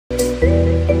Yo,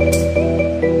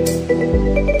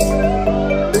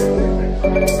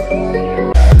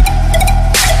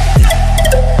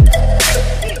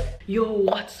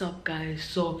 what's up guys?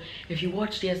 So if you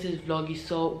watched yesterday's vlog, you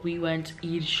saw we went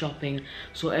Eid shopping.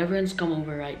 So everyone's come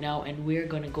over right now and we're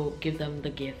gonna go give them the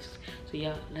gifts. So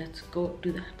yeah, let's go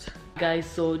do that. Guys,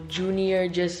 so Junior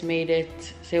just made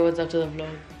it. Say what's up to the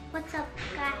vlog. What's up,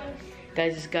 guys?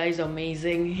 Guys, this guy's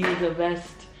amazing. He's the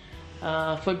best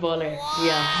footballer. Wow.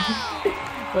 Yeah.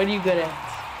 What are you good at?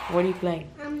 What are you playing?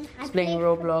 He's playing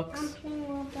Roblox. I'm playing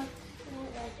Roblox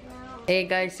right now. Hey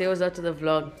guys, say what's up to the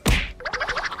vlog.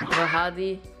 We got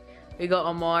Hadi, we got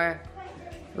Amar,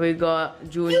 we got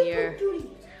Junior,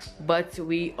 but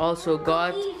we also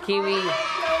got Kiwi.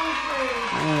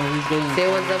 Say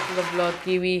what's up to the vlog,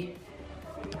 Kiwi.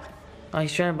 Oh,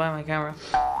 he's trying to buy my camera.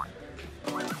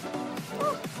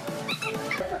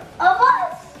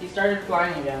 He started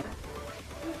flying again.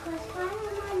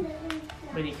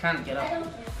 But he can't get up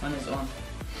on his own.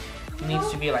 He needs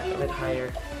to be like a bit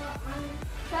higher.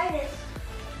 Try this.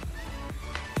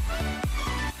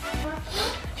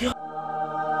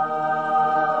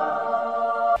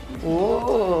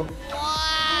 Oh!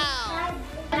 Wow!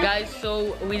 Guys,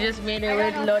 so we just made it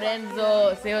with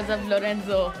Lorenzo. Say what's up,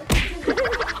 Lorenzo.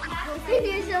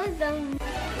 You're so dumb.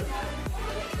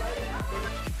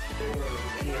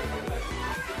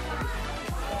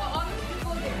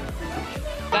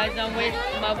 Guys, I'm with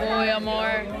my boy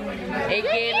Amor,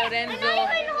 aka Lorenzo,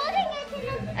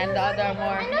 and the other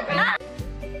Amor.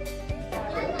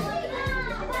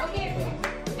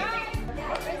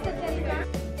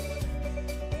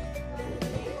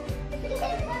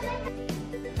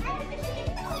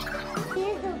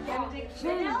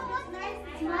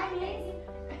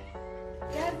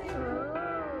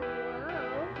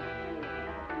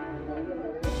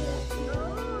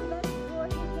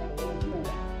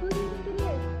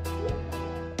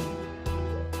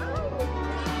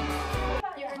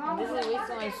 This is a waste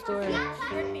of my storage. Yeah.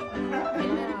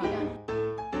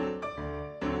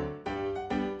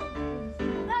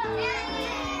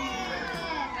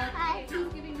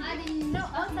 No,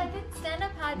 outside it. Stand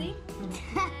up, Hadi.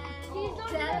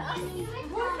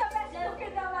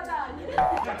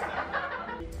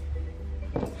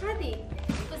 Hadi.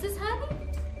 Was this Hadi?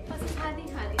 Was this Hadi?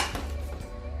 Hadi.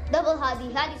 Double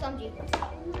Hadi. Hadi Samji.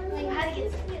 Like Hadi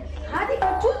gets Hadi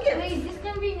can took it. Wait, this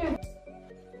can be in your.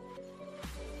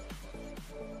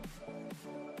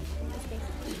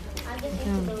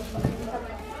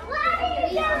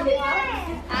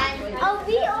 Oh,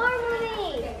 we are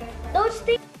money. Those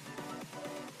things.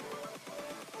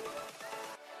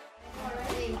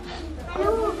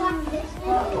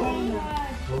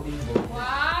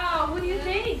 Wow, what do you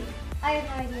think? I have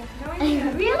no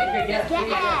idea. Really? Yes.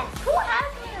 Who has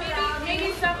me? Maybe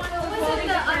someone who was holding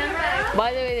the other bag. By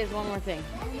the way, there's one more thing.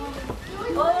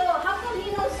 Oh, how come he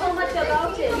knows so much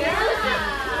about it?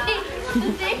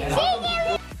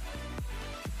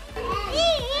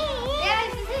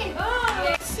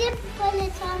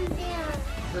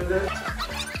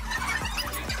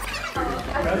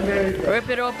 Rip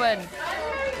it open.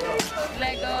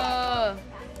 Lego.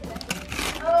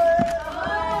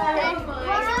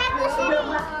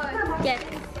 Yes.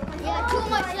 Yeah, too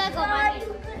much Lego money.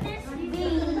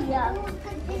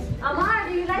 Amar,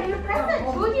 do you like your present?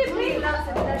 Who do you think loves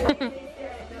it?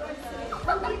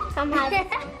 Somehow.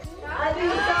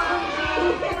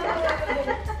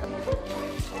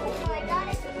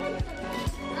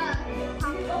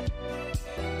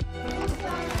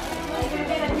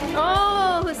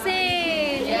 Oh,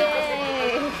 Hussein!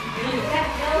 Yay!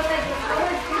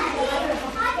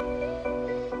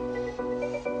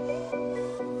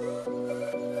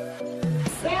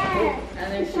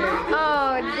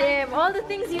 Oh, damn. All the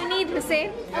things you need,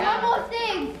 Hussein. And one more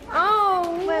thing.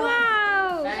 Oh,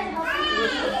 wow.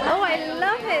 Oh, I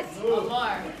love it.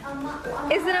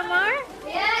 Is it Amar?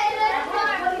 Yeah, it's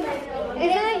Amar.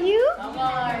 Is that you?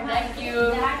 Amar, thank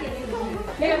you.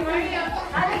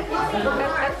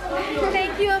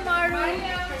 Thank you, Amaru.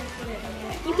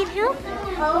 You can help?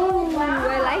 Oh, I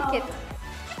like it.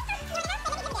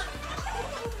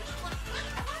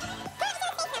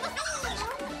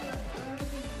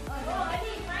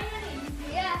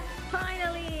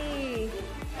 Finally!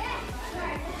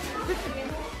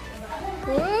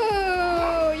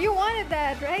 Whoa! You wanted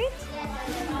that, right?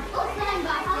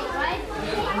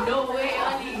 No way,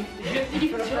 Ali.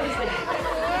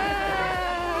 Wow!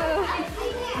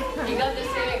 You got the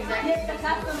same exact.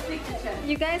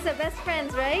 You guys are best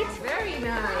friends, right? Very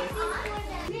nice.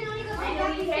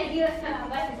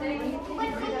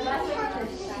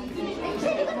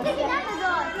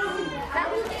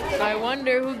 I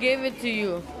wonder who gave it to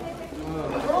you.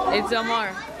 It's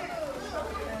Amar.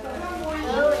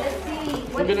 Oh, let's see.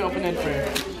 We're gonna open it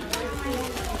first.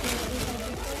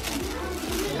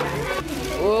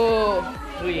 Whoa.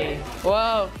 Oh yeah.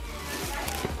 Wow.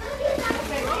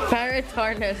 Parrot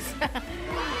harness.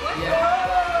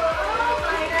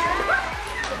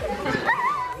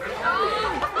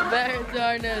 Parrot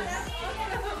harness.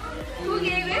 Who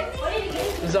gave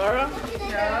it? Zara?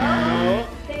 No.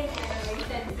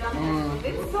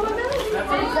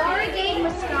 Zara gave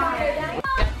mascara.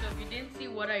 Yeah, so if you didn't see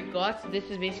what I got, this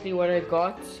is basically what I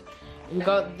got. We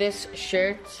got this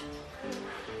shirt.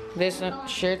 This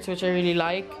shirts which I really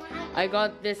like. I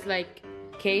got this like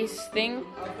case thing.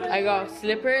 I got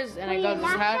slippers and I got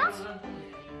this hat.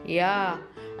 Yeah.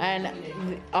 And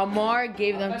Amar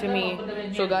gave them to me.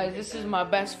 So guys, this is my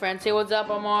best friend. Say what's up,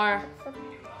 Amar.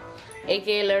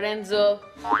 AKA Lorenzo.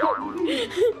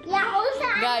 Yeah, also.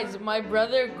 Guys, my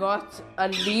brother got a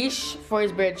leash for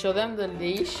his bird. Show them the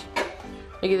leash.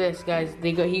 Look at this, guys.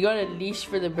 He got a leash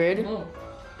for the bird. Oh.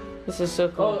 This is so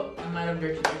cool. Oh, I might have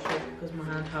dirtied the shirt because my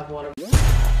hand have water.